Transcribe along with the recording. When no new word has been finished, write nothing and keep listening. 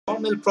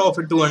Sawmill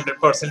profit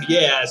 200%.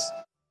 Yes.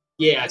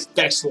 Yes,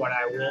 that's what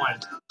I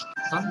want.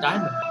 Not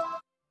diamond.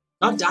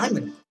 Not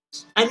diamond.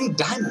 I need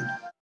diamond.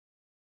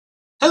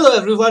 Hello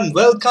everyone,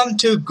 welcome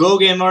to Go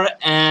Gamer,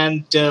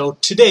 and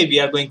today we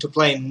are going to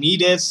play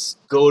Midas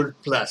Gold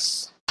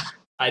Plus.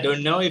 I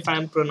don't know if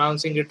I'm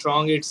pronouncing it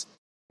wrong. It's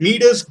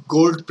Midas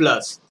Gold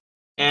Plus,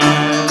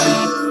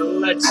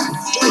 and let's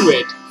do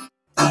it.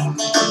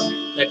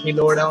 Let me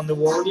lower down the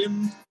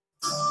volume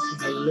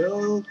a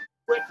little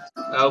quick.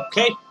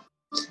 Okay.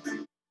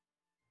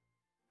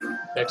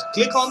 Let's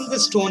click on the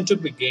stone to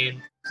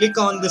begin. Click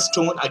on the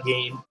stone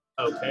again.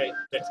 Okay,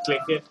 let's click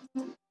it.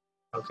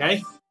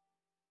 Okay.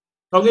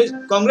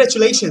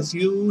 Congratulations,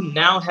 you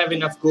now have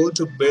enough gold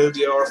to build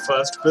your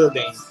first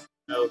building.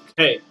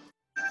 Okay.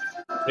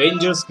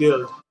 Rangers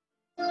Guild.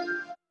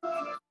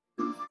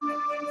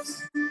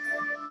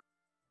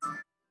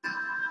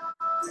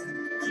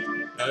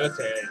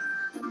 Okay.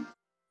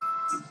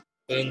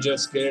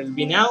 Rangers Guild.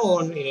 We now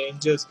own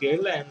Rangers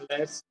Guild, and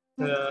let's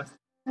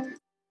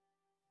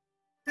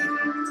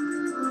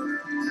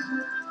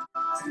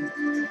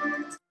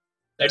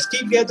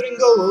keep gathering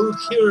gold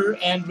here.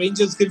 And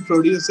Rangers Guild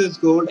produces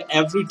gold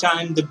every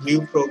time the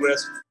blue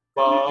progress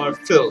bar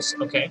fills.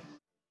 Okay.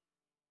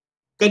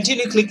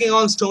 Continue clicking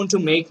on stone to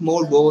make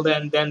more gold,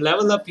 and then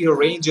level up your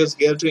Rangers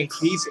Guild to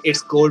increase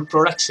its gold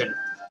production.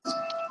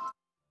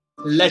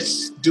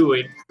 Let's do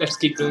it. Let's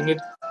keep doing it.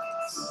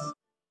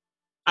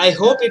 I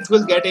hope it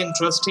will get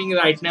interesting.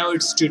 Right now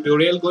it's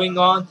tutorial going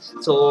on,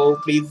 so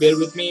please bear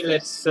with me.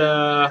 It's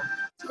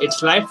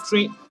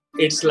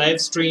live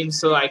stream,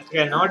 so I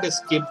cannot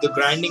skip the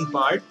grinding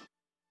part.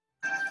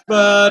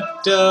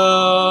 But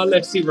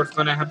let's see what's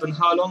gonna happen.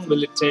 How long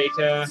will it take?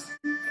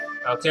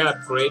 Okay, I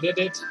upgraded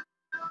it.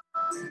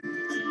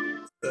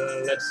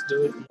 Let's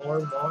do it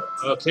more.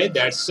 Okay,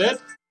 that's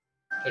it.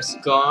 It's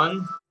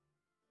gone.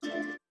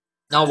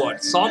 Now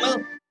what?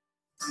 Sawmill?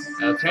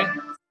 Okay.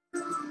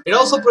 It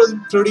also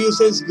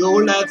produces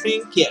gold, I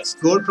think. Yes,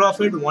 gold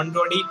profit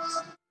 120.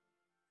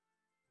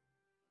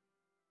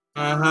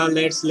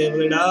 Let's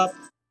level it up.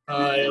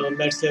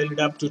 Let's level it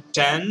up to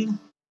 10.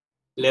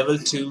 Level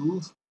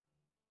 2.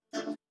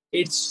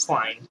 It's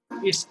fine.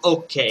 It's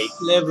okay.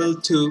 Level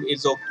 2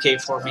 is okay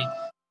for me.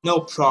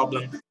 No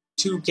problem.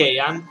 2k.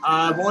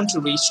 I want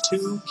to reach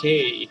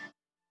 2k.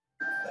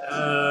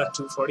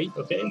 240.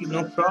 Okay,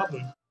 no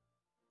problem.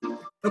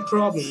 No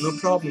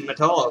problem at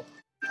all.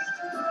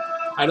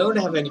 I don't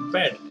have any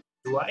pet.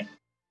 Do I?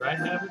 Do I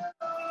have it?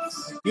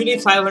 You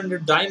need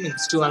 500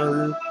 diamonds in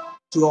order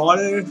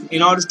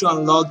to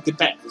unlock the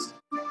pets.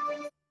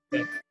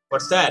 Okay.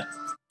 What's that?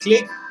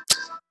 Click.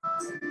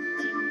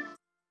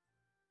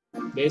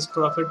 Base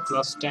profit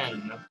plus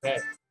 10.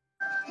 Okay.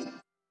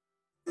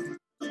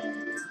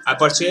 I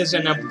purchased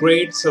an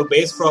upgrade, so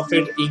base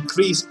profit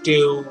increased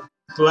to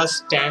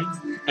plus 10.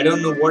 I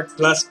don't know what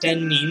plus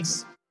 10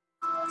 means.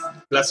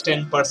 Plus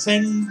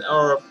 10%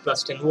 or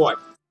plus 10 what?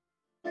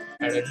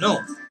 I don't know.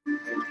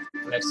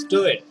 Let's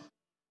do it.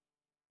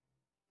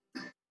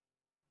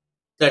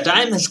 The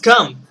time has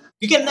come.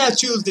 You can now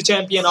choose the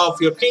champion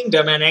of your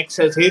kingdom and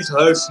access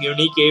his/her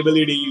unique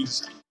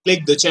abilities.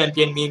 Click the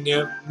champion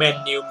menu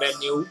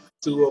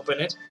to open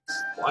it.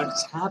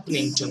 What's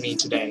happening to me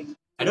today?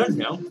 I don't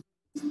know.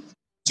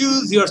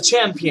 Choose your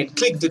champion.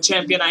 Click the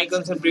champion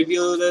icons and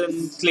preview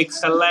them. Click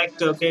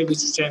select. Okay,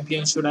 which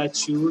champion should I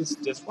choose?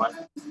 This one.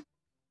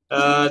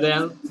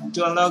 Then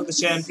to unlock the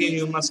champion,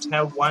 you must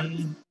have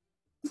one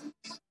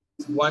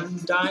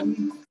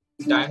diamond.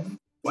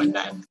 One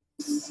diamond.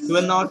 You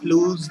will not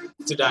lose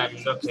the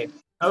diamond. Okay.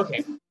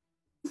 Okay.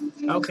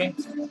 Okay.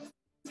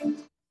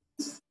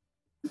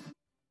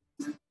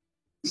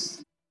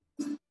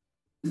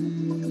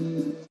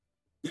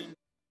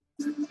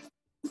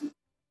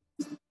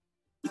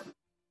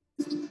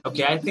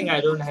 Okay, I think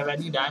I don't have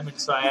any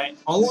diamonds, so I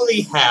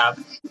only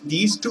have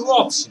these two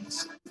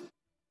options.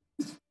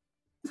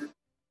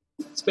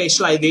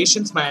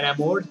 Specializations, mana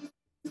mode.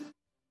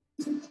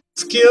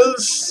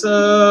 Skills,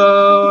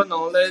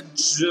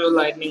 knowledge,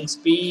 lightning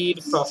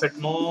speed, profit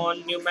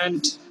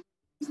monument,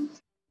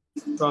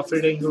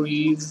 profit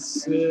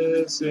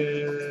increases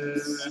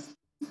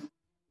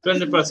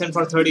 20%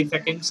 for 30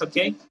 seconds,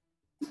 okay?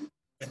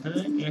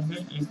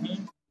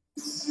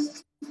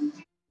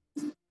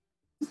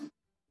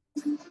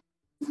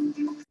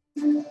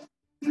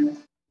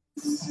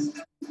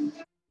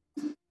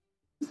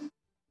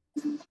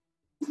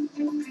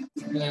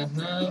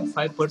 Uh-huh,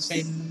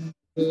 5%.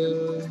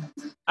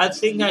 I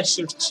think I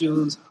should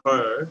choose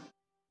her.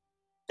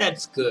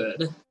 That's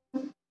good.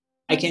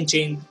 I can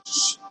change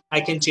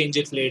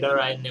it later,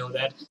 I know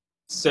that.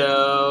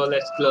 So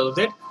let's close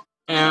it.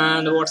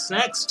 And what's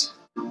next?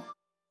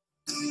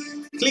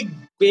 Click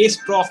base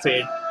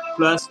profit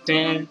plus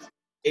 10.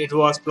 It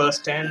was plus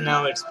 10,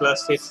 now it's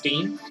plus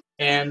 15.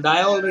 And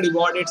I already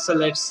bought it, so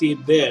let's see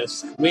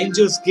this.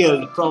 Rangers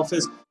Guild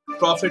profit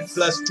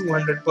plus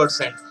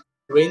 200%.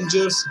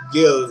 Rangers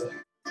Guild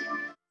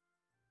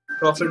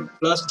Profit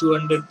plus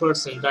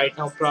 200%. Right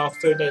now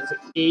profit is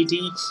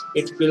 80.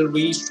 It will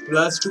reach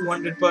plus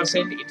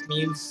 200%. It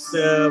means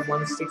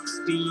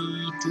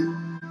 160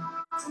 to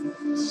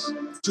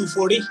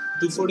 240.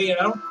 240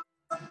 around.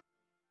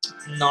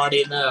 Not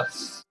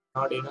enough.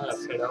 Not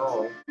enough at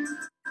all.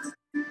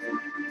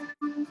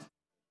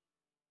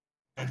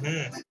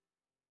 Mm-hmm.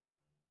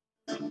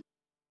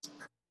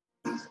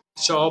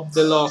 Chop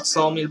the lock.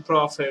 Sawmill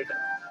profit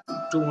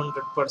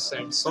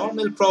 200%.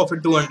 Sawmill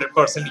profit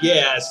 200%.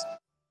 Yes.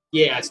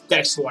 Yes,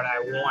 that's what I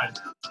want.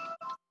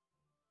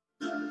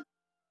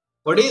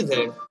 What is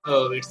it?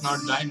 Oh, it's not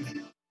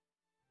diamond.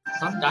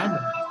 Not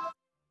diamond.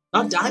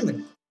 Not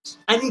diamond.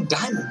 I need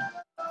diamond.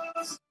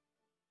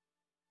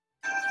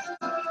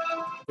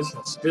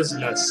 Business,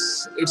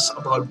 business. It's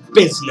about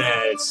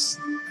business.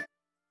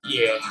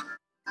 Yeah.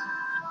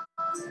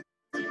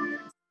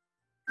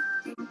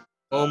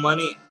 More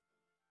money.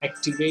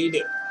 Activate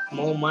it.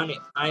 More money.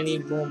 I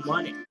need more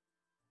money.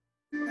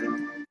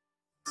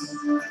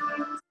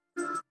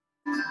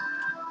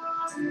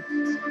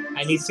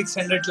 I need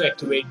 600 to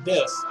activate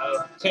this.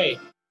 Okay.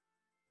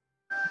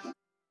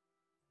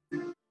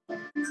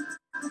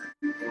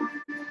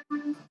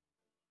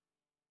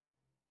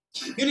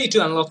 You need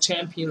to unlock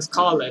Champions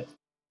Scarlet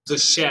the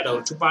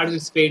Shadow to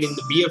participate in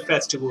the beer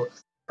festival.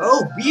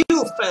 Oh,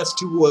 beer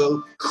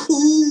festival!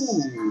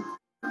 Cool!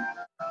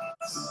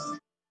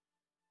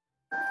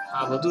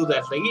 I will do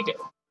that later.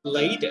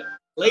 Later.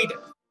 Later.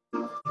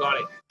 Got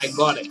it. I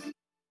got it.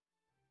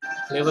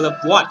 Level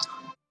up what?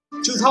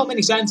 Choose how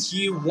many times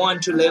you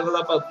want to level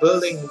up a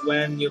building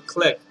when you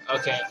click.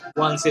 Okay,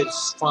 once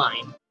is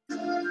fine.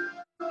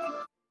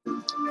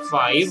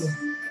 5.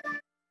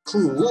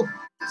 Cool.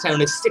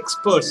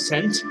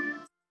 76%.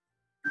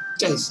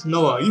 That is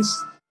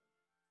nice.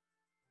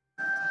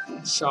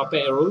 Sharp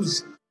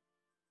arrows.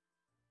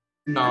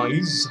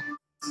 Nice.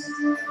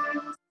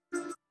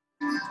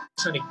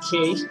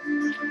 20k.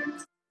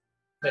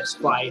 Let's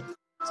buy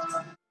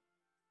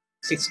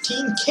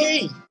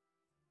 16k.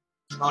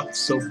 Not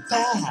so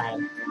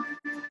bad.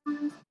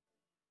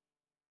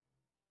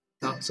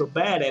 Not so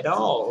bad at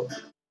all.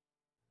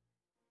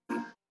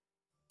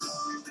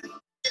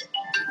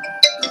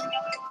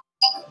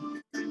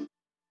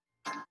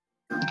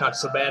 Not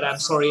so bad. I'm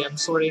sorry. I'm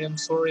sorry. I'm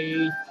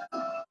sorry.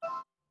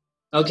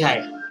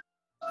 Okay.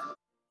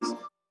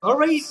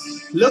 Alright.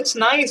 Looks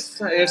nice.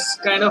 It's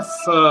kind of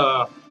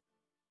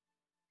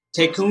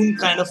tycoon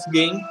kind of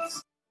game.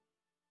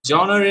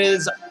 Genre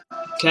is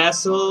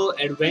castle,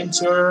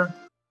 adventure,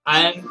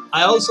 and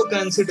I also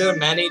consider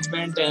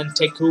management and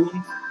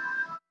tycoon.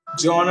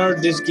 Genre,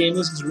 this game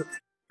is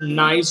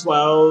nice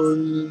while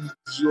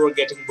you are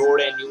getting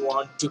bored and you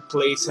want to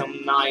play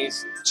some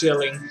nice,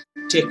 chilling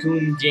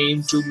tycoon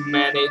game to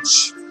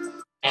manage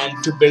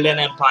and to build an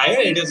empire.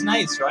 It is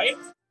nice, right?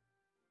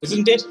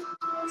 Isn't it?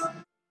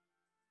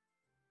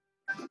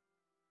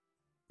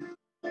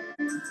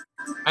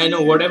 I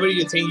know, whatever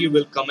you think, you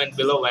will comment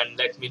below and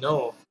let me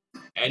know.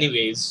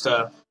 Anyways,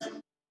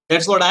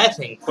 that's what I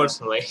think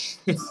personally.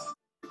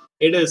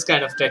 It is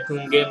kind of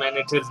tycoon game and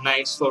it is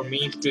nice for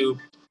me to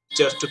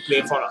just to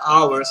play for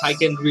hours. I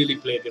can really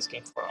play this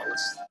game for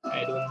hours.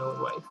 I don't know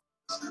why.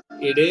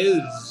 It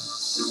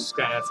is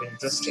kind of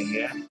interesting,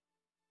 yeah.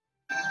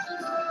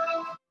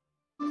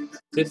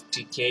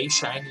 50k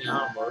shiny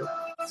armor.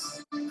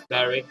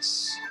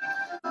 Barracks.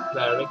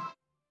 Barrack.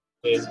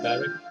 There's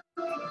barrack.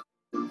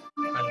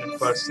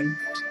 100%.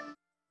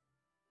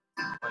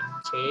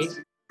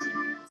 1k.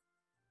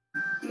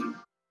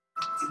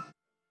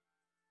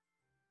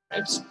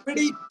 That's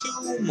pretty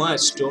too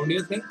much, don't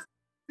you think?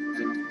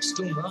 It's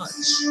too much.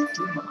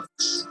 Too much.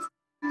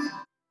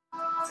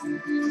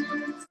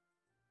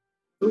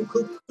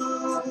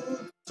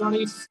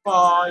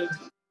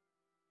 25.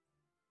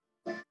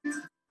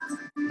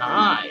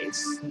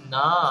 Nice.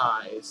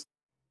 Nice.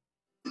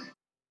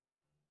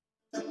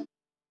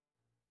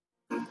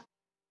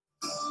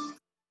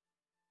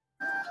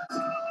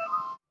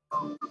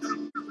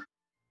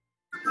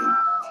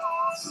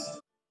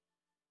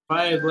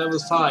 Level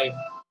 5.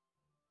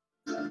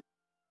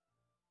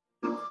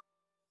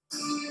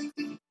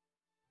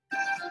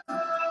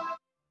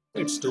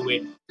 Let's do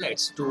it.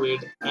 Let's do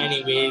it.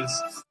 Anyways.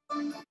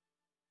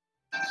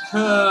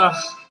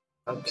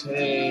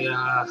 Okay.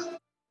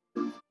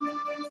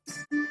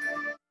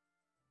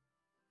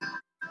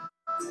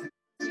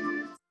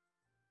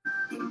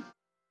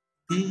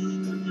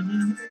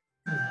 Hmm.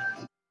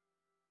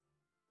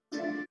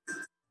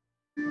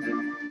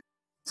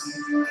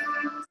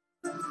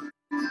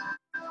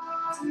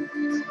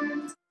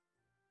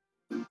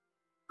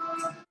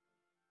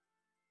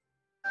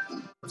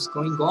 What's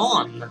going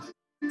on?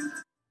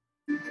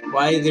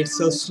 Why is it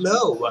so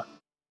slow?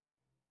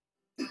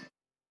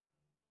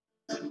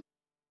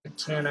 I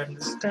can't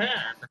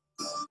understand.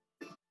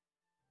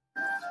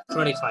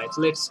 25.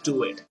 Let's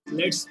do it.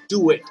 Let's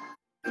do it.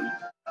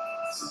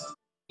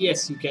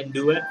 Yes, you can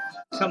do it.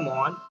 Come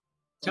on.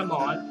 Come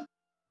on.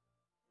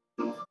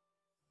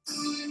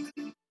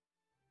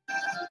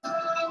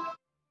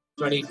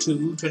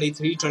 22,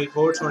 23,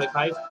 24,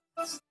 25.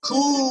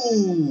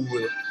 Cool.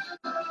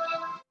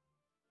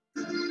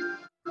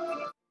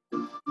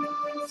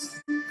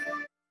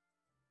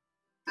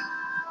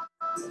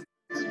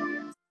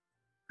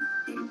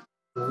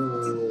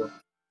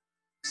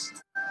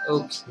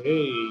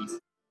 Okay.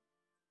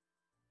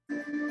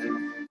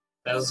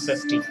 Level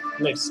 50.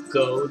 Let's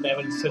go,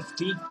 level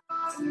 50.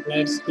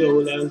 Let's go,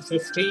 level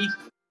 50.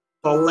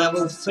 For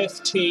level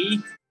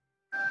 50.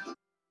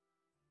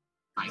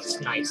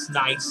 Nice, nice,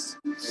 nice.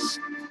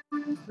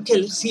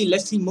 Okay,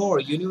 let's see more.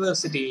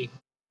 University.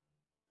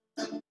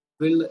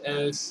 Will,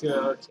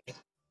 sure, okay.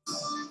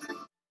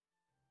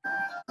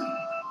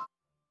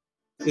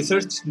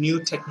 Research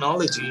new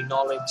technology,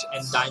 knowledge,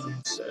 and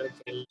diamonds.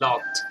 Okay,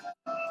 locked.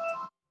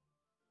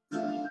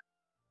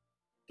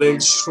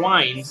 Build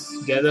shrine,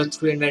 gather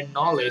 300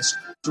 knowledge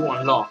to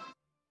unlock.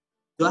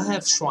 Do I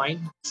have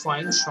shrine?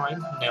 Shrine?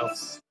 No.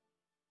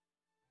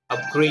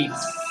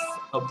 Upgrades,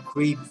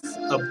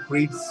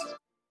 upgrades.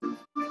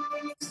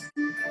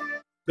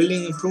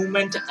 Building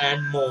improvement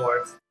and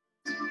more.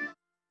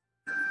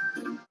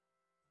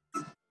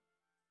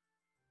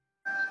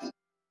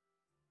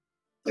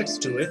 Let's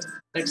do it.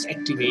 Let's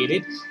activate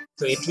it.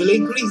 So it will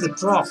increase the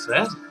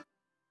profit.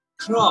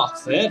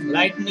 Profit,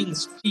 lightning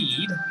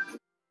speed.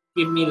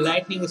 Give me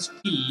lightning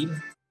speed.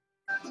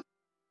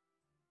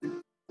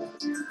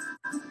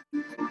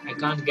 I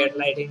can't get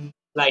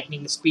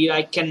lightning speed.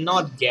 I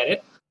cannot get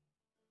it.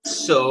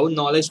 So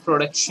knowledge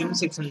production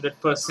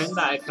 600%.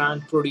 I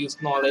can't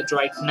produce knowledge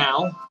right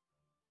now.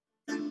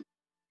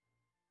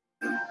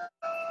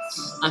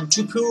 I'm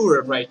too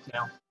poor right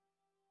now.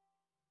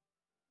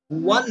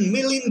 1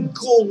 million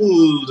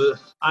gold.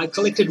 I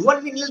collected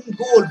 1 million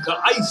gold,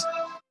 guys.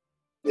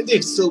 Is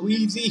it so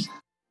easy?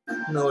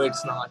 No,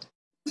 it's not.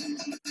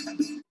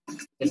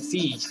 Let's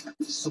see.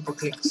 Super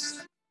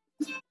clicks.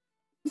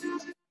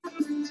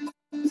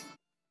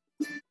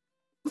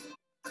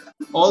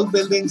 All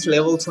buildings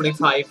level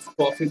 25,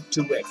 profit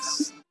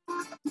 2x.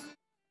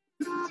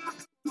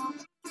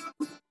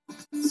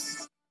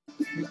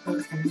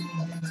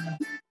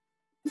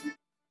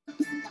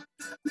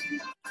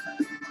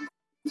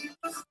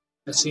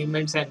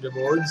 Achievements and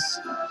rewards.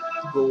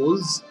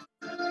 Goals.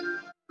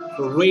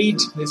 Raid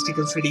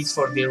mystical cities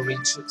for their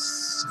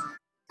riches.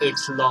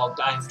 It's locked.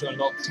 I have to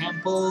unlock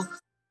temple,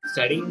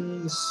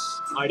 settings,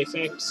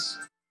 artifacts.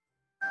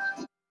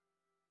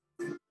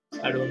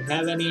 I don't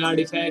have any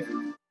artifact.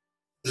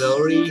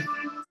 Glory.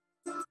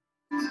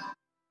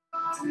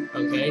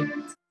 Okay.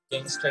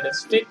 Gain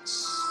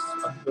statistics.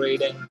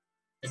 Upgrade and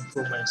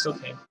improvements.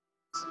 Okay.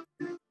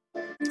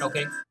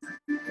 Okay.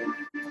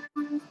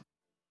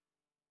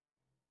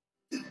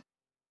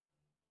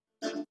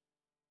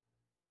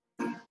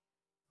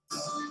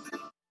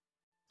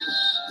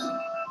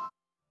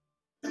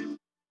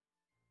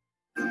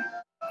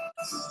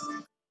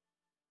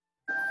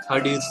 How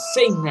do you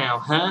think now,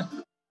 huh?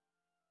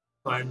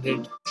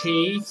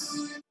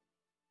 100k.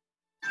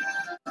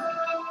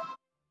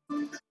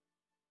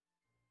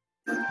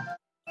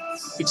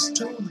 It's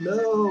too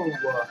low.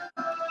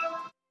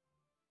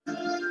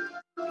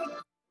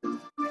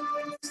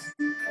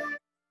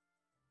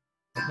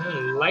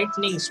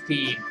 Lightning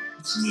speed.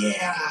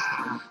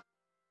 Yeah.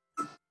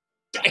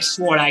 That's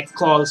what I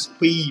call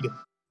speed.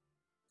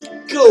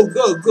 Go,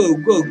 go, go,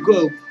 go,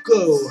 go,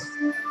 go.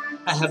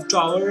 I have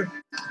tower.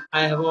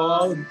 I have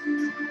all.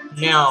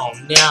 Now,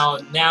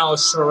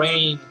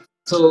 Serene.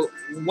 So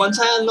once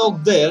I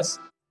unlock this,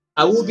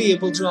 I will be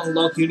able to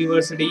unlock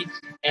university.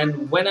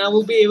 And when I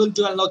will be able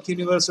to unlock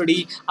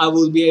university, I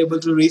will be able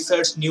to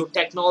research new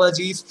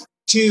technologies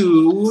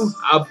to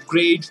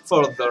upgrade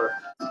further.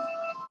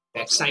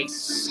 That's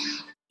nice.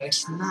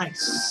 That's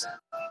nice.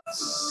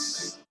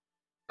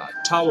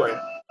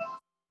 Tower.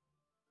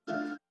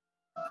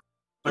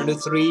 1 2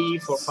 3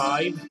 4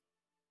 5.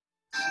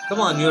 Come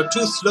on, you're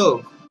too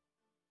slow.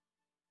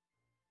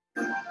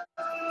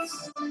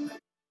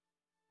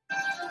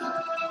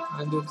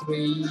 1 2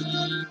 3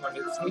 1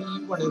 2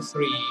 3 1 2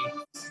 3.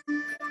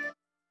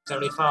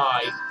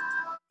 75.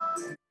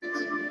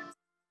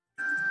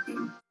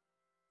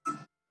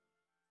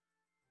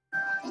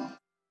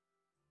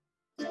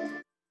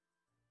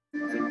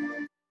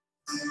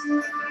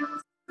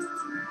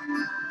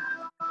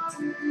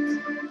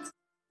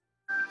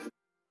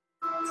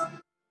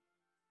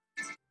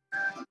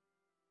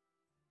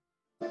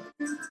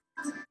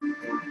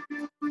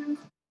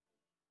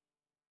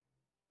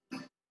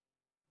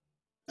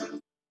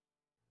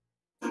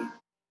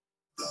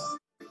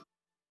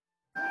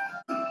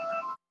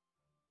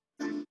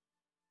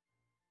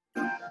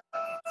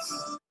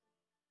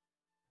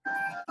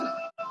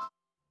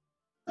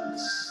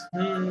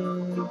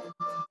 Hmm.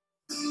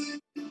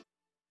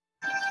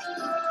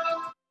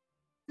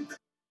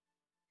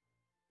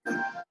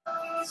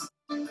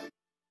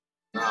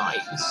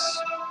 Nice.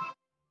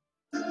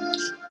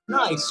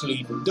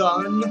 Nicely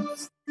done.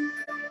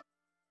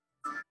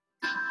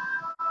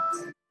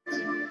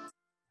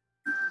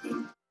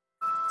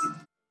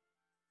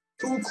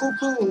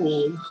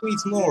 Cool.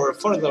 Increase more.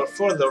 Further.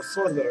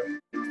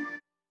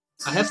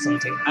 I have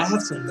something.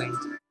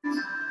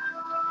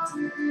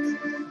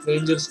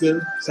 Ranger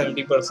skill,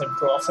 70%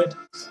 profit.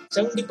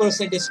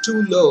 70% is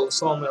too low,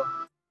 sawmill.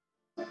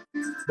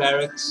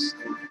 Barracks.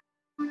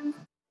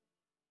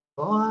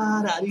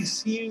 What? Are you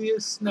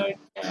serious right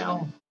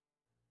now?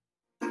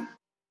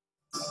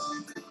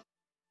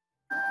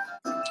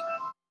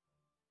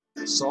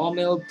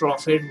 Sawmill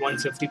profit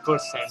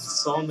 150%.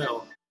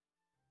 Sawmill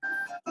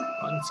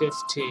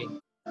 150.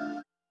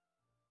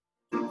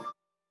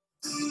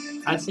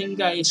 I think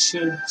I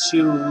should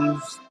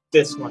choose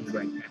this one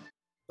right now.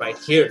 Right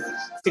here.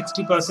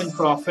 60%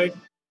 profit.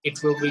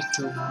 It will be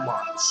too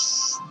much.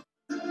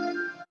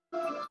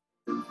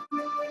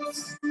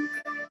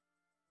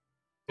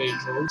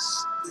 Trade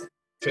routes.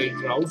 Trade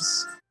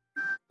routes.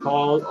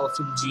 Hall of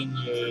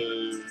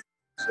Engineers.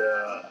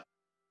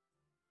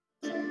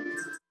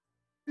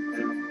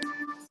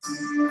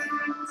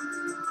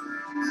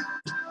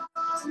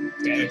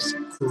 That's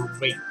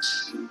great.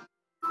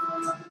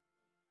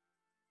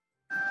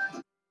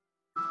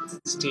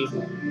 Still,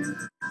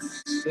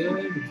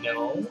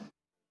 no.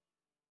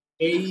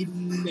 A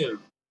no.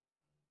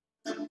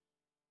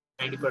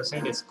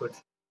 90% is good.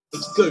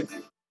 It's good.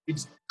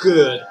 It's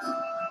good.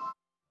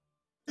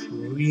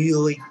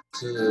 Really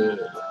good.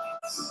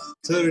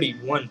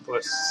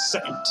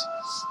 31%.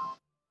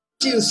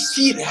 Do you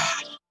see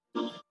that?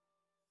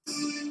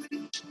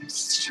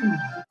 It's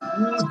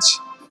huge.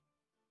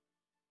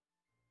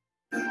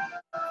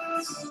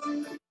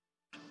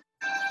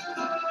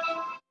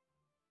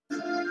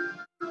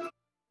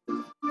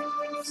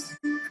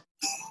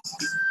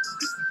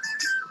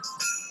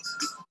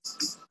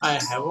 I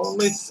have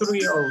only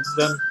 3 of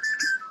them.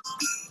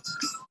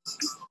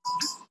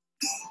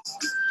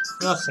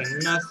 Nothing,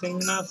 nothing,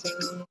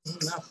 nothing,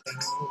 nothing.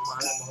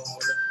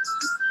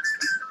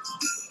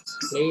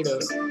 Later,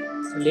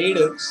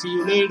 later, see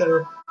you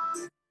later.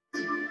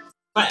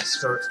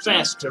 Faster,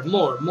 faster,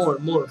 more, more,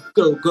 more.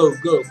 Go, go,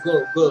 go,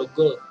 go, go,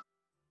 go.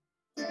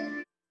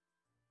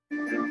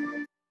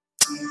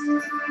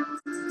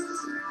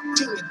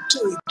 Do it,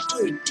 do it, do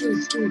it, do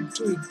it, do it,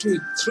 do it, do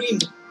it.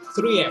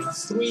 3M,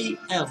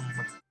 3M.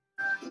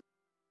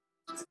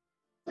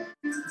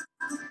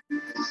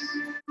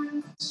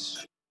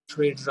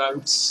 Trade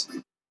routes.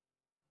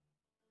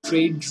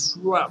 Trade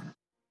route.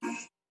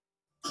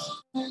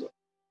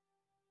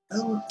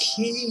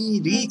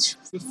 Okay, reach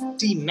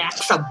 50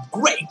 max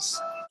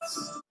upgrades.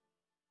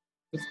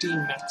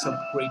 15 max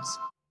upgrades.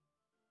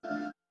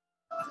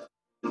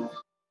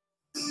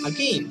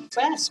 Again,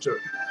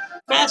 faster.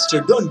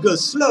 Faster, don't go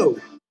slow.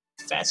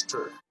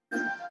 Faster.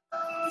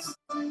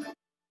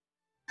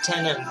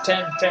 10 and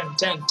 10, 10,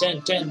 10,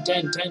 10, 10, 10,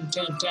 10, 10,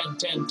 10, 10, 10, 10,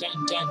 10,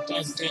 10,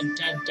 10,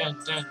 10, 10,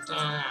 10.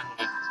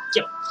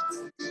 Yep.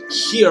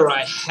 Here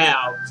I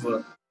have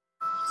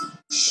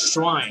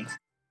shrine.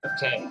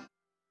 Okay.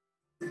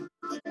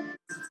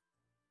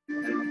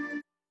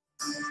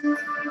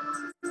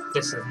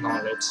 This is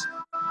knowledge.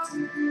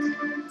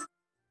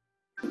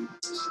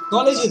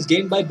 Knowledge is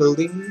gained by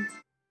buildings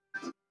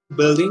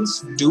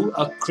do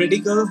a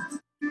critical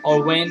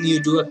or when you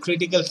do a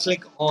critical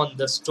click on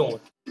the stone.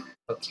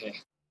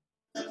 Okay.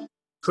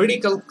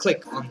 Critical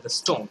click on the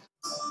stone.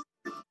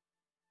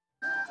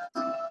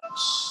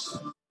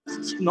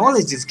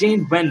 Knowledge is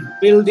gained when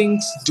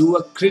buildings do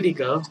a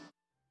critical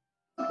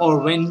or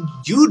when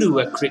you do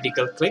a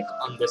critical click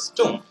on the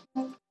stone.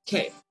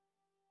 Okay.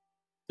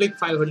 Click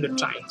 500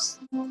 times.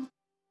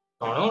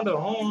 Go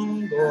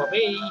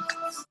away.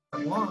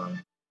 Come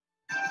on.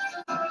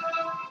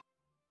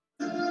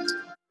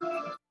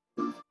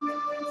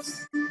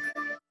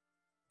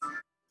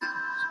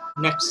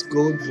 Next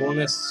gold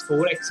bonus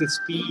 4x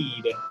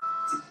speed.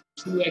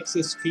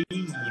 2x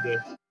speed.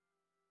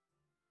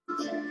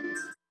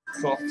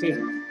 Profit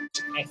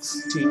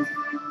x2.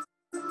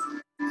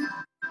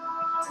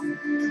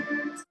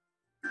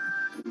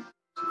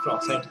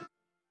 Profit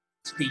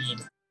speed.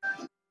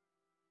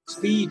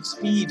 Speed,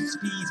 speed,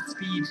 speed,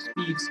 speed,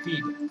 speed,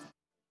 speed.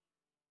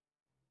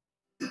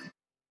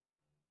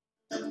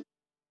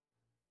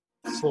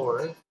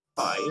 4,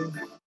 5.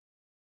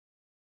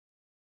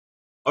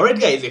 Alright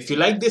guys, if you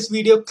like this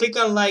video, click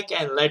on like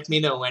and let me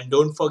know, and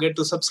don't forget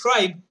to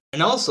subscribe.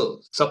 And also,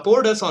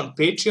 support us on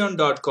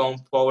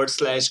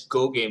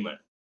patreon.com/GoGamer.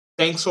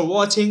 Thanks for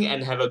watching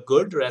and have a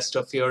good rest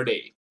of your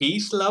day.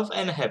 Peace, love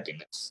and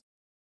happiness.